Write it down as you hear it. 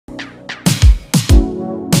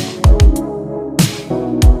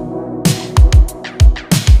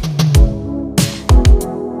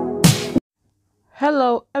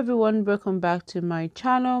Everyone, welcome back to my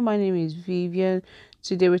channel. My name is Vivian.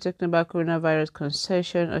 Today we're talking about coronavirus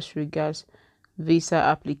concession as regards visa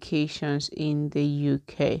applications in the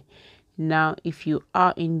UK. Now, if you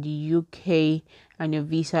are in the UK and your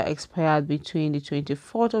visa expired between the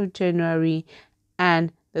 24th of January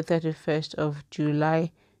and the 31st of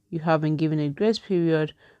July, you have been given a grace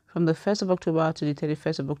period from the 1st of October to the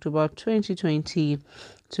 31st of October 2020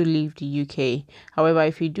 to leave the UK. However,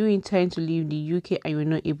 if you do intend to leave the UK and you're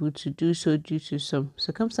not able to do so due to some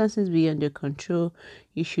circumstances beyond your control,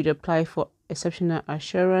 you should apply for exceptional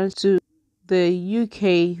assurance to the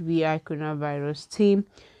UK VI coronavirus team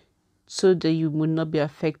so that you will not be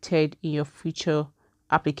affected in your future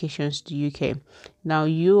applications to UK. Now,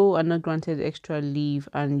 you are not granted extra leave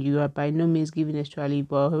and you are by no means given extra leave,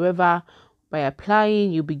 but however, by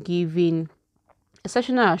applying, you'll be given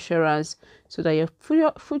exceptional assurance so that your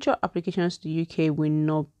future applications to the UK will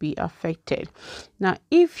not be affected. Now,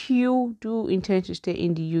 if you do intend to stay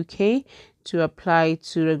in the UK to apply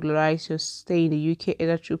to regularize your stay in the UK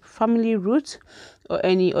either through family route or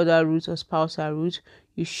any other route or spousal route,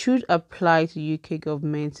 you should apply to UK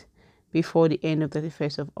government before the end of the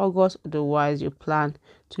 31st of August. Otherwise, you plan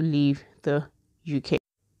to leave the UK.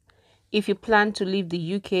 If you plan to leave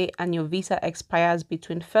the UK and your visa expires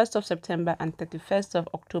between 1st of September and 31st of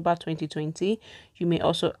October 2020, you may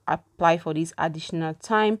also apply for this additional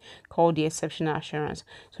time called the exceptional assurance.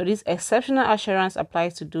 So this exceptional assurance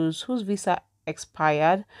applies to those whose visa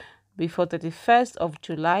expired before 31st of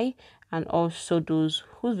July and also those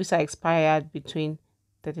whose visa expired between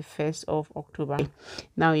 31st of October.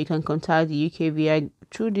 Now you can contact the UK VI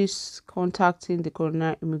through this contacting the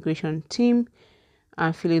Corona Immigration team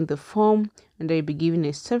and filling the form, and they'll be given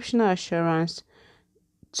exceptional assurance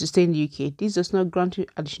to stay in the UK. This does not grant you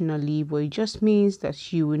additional leave, but it just means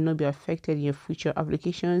that you will not be affected in your future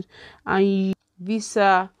applications and your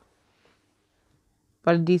visa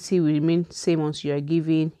validity will remain same once you are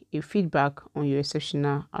given a feedback on your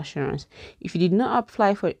exceptional assurance. If you did not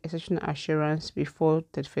apply for exceptional assurance before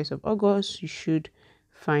 31st of August, you should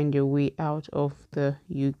find your way out of the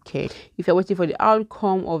UK. If you're waiting for the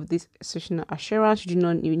outcome of this exceptional assurance, you do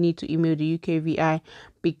not need to email the UK VI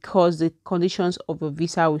because the conditions of a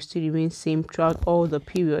visa will still remain same throughout all the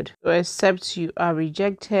period. So except you are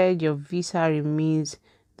rejected, your visa remains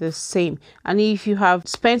the same. And if you have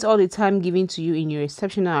spent all the time given to you in your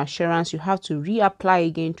exceptional assurance, you have to reapply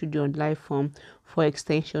again to the online form for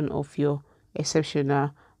extension of your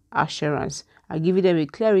exceptional assurance. I'll give you them a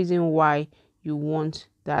clear reason why you want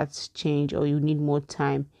that change or you need more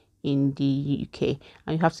time in the UK,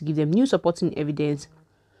 and you have to give them new supporting evidence,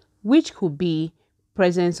 which could be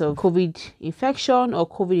presence of COVID infection or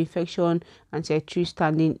COVID infection and territory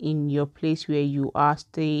standing in your place where you are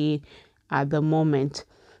staying at the moment.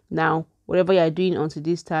 Now, whatever you are doing until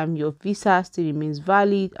this time, your visa still remains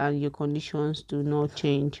valid and your conditions do not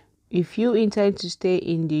change. If you intend to stay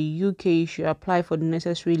in the UK, you should apply for the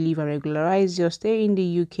necessary leave and regularize your stay in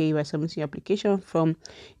the UK by submitting your application from,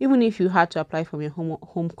 even if you had to apply from your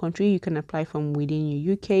home country, you can apply from within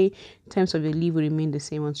your UK. Terms of the leave will remain the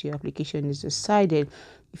same once your application is decided.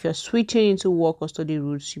 If you're switching into work or study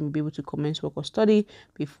routes, you will be able to commence work or study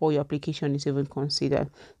before your application is even considered.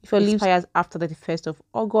 If your leave expires after the 1st of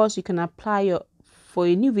August, you can apply for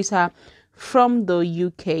a new visa from the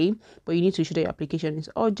UK, but you need to show that your application is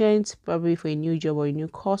urgent, probably for a new job or a new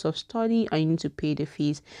course of study, and you need to pay the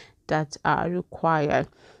fees that are required.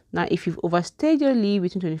 Now, if you've overstayed your leave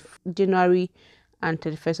between 20 January and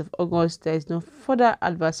 31st of August, there is no further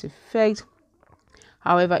adverse effect.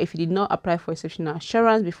 However, if you did not apply for exceptional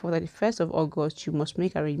assurance before 31st of August, you must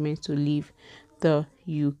make arrangements to leave the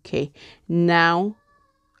UK. Now,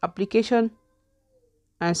 application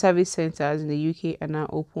and service centers in the UK are now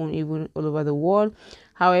open even all over the world.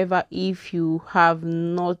 However, if you have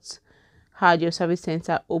not had your service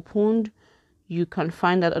center opened, you can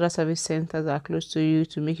find that other service centers that are close to you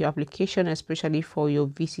to make your application, especially for your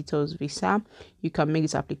visitor's visa. You can make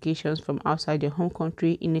these applications from outside your home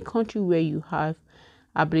country in a country where you have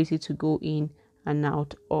ability to go in and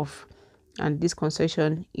out of. And this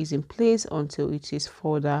concession is in place until it is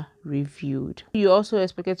further reviewed. You're also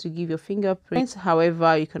expected to give your fingerprints.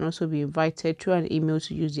 However, you can also be invited through an email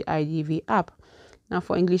to use the IDV app. Now,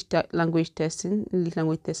 for English language testing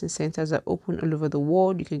centers are open all over the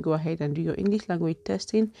world. You can go ahead and do your English language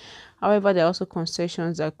testing. However, there are also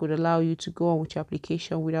concessions that could allow you to go on with your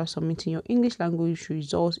application without submitting your English language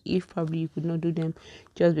results if probably you could not do them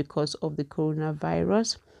just because of the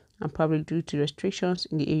coronavirus and probably due to restrictions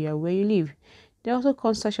in the area where you live. There are also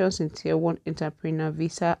concessions in Tier 1 entrepreneur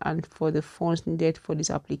visa and for the funds needed for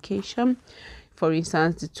this application. For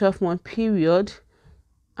instance, the 12-month period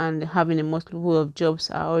and having a multiple of jobs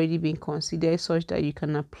are already being considered, such that you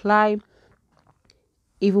can apply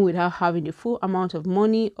even without having the full amount of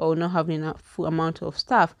money or not having a full amount of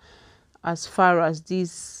staff, as far as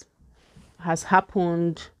this has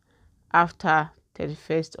happened after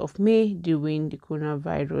 31st of May during the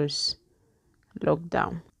coronavirus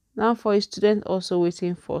lockdown. Now, for a student also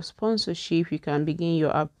waiting for sponsorship, you can begin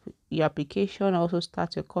your application, also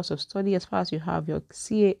start your course of study as far as you have your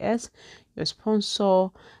CAS, your sponsor,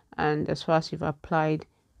 and as far as you've applied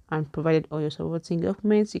and provided all your supporting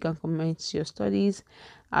documents. You can commence your studies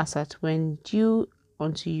as at when due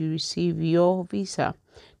until you receive your visa.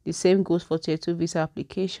 The same goes for tier 2 visa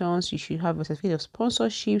applications. You should have a certificate of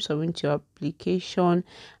sponsorship, submit your application,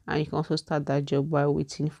 and you can also start that job while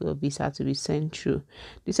waiting for your visa to be sent through.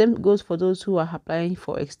 The same goes for those who are applying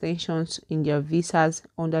for extensions in their visas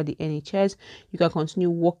under the NHS. You can continue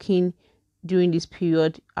working during this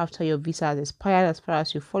period after your visa has expired, as far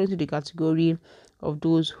as you fall into the category of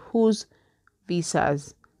those whose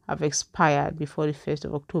visas have expired before the 1st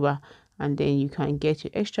of October, and then you can get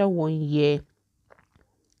your extra 1 year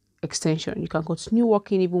extension. You can continue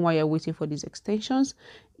working even while you're waiting for these extensions.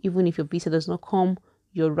 Even if your visa does not come,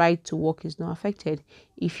 your right to work is not affected.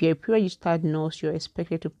 If you're a pre-registered nurse, you're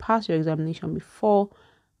expected to pass your examination before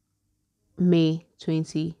May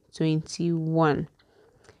 2021.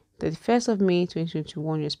 The 1st of May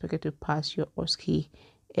 2021, you're expected to pass your OSCE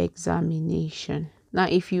examination. Now,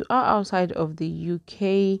 if you are outside of the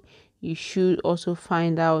UK, you should also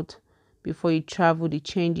find out before you travel the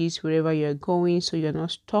changes wherever you're going, so you're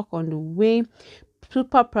not stuck on the way.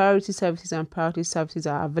 Super priority services and priority services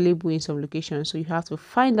are available in some locations, so you have to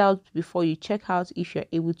find out before you check out if you're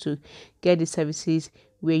able to get the services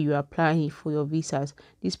where you are applying for your visas.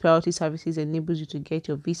 These priority services enables you to get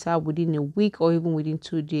your visa within a week or even within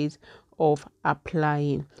 2 days of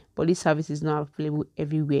applying, but this service is not available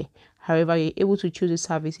everywhere. However, you're able to choose the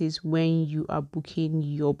services when you are booking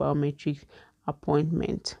your biometric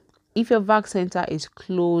appointment. If your VAC center is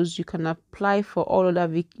closed, you can apply for all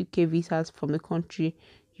other UK visas from the country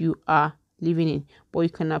you are living in, but you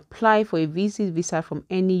can apply for a visit visa from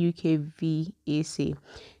any UK VAC.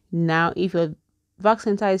 Now, if your VAC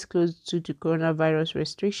center is closed due to coronavirus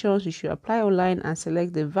restrictions, you should apply online and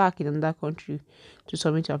select the VAC in another country to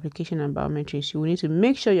submit your application and biometrics. You will need to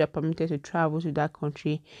make sure you are permitted to travel to that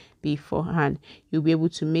country beforehand. You'll be able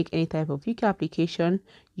to make any type of UK application.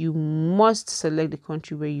 You must select the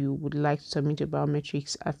country where you would like to submit your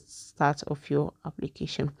biometrics at the start of your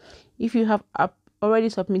application. If you have already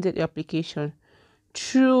submitted your application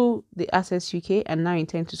through the Access UK and now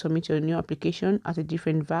intend to submit your new application as a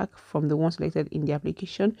different VAC from the one selected in the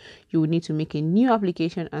application, you will need to make a new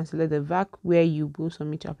application and select the VAC where you will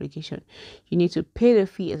submit your application. You need to pay the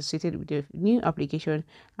fee associated with the new application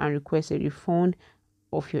and request a refund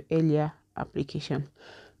of your earlier application.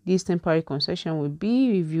 This temporary concession will be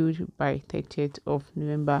reviewed by 30th of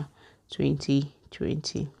November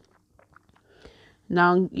 2020.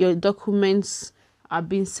 Now, your documents are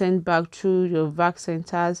being sent back through your VAC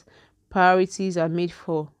centers. Priorities are made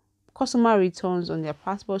for customer returns on their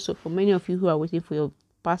passports. So for many of you who are waiting for your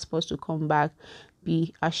passports to come back,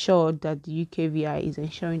 be assured that the UKVI is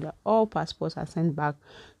ensuring that all passports are sent back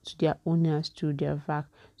to their owners through their VAC.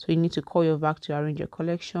 So you need to call your VAC to arrange your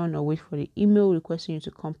collection, or wait for the email requesting you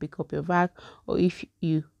to come pick up your VAC, or if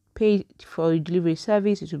you paid for a delivery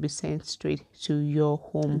service, it will be sent straight to your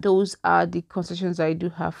home. Those are the concessions I do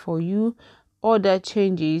have for you. Other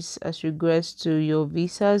changes as regards to your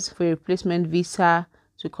visas. For a replacement visa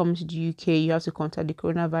to come to the UK, you have to contact the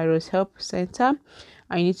Coronavirus Help Center,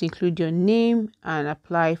 and you need to include your name and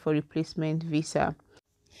apply for replacement visa.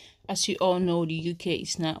 As you all know, the UK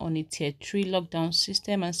is now on a tier 3 lockdown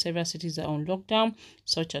system, and several cities are on lockdown,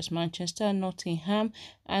 such as Manchester, Nottingham,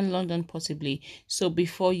 and London possibly. So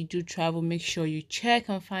before you do travel, make sure you check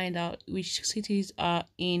and find out which cities are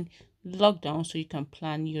in lockdown so you can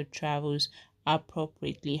plan your travels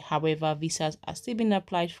appropriately. However, visas are still being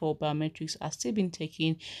applied for, biometrics are still being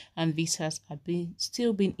taken, and visas are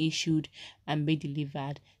still being issued and be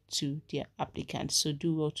delivered to their applicants. So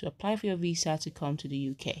do well to apply for your visa to come to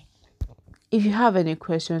the UK. If you have any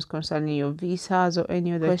questions concerning your visas or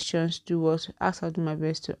any other questions, do what ask. I'll do my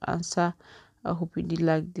best to answer. I hope you did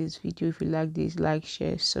like this video. If you like this, like,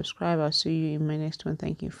 share, subscribe. I'll see you in my next one.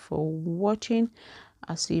 Thank you for watching.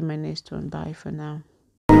 I'll see you in my next one. Bye for now.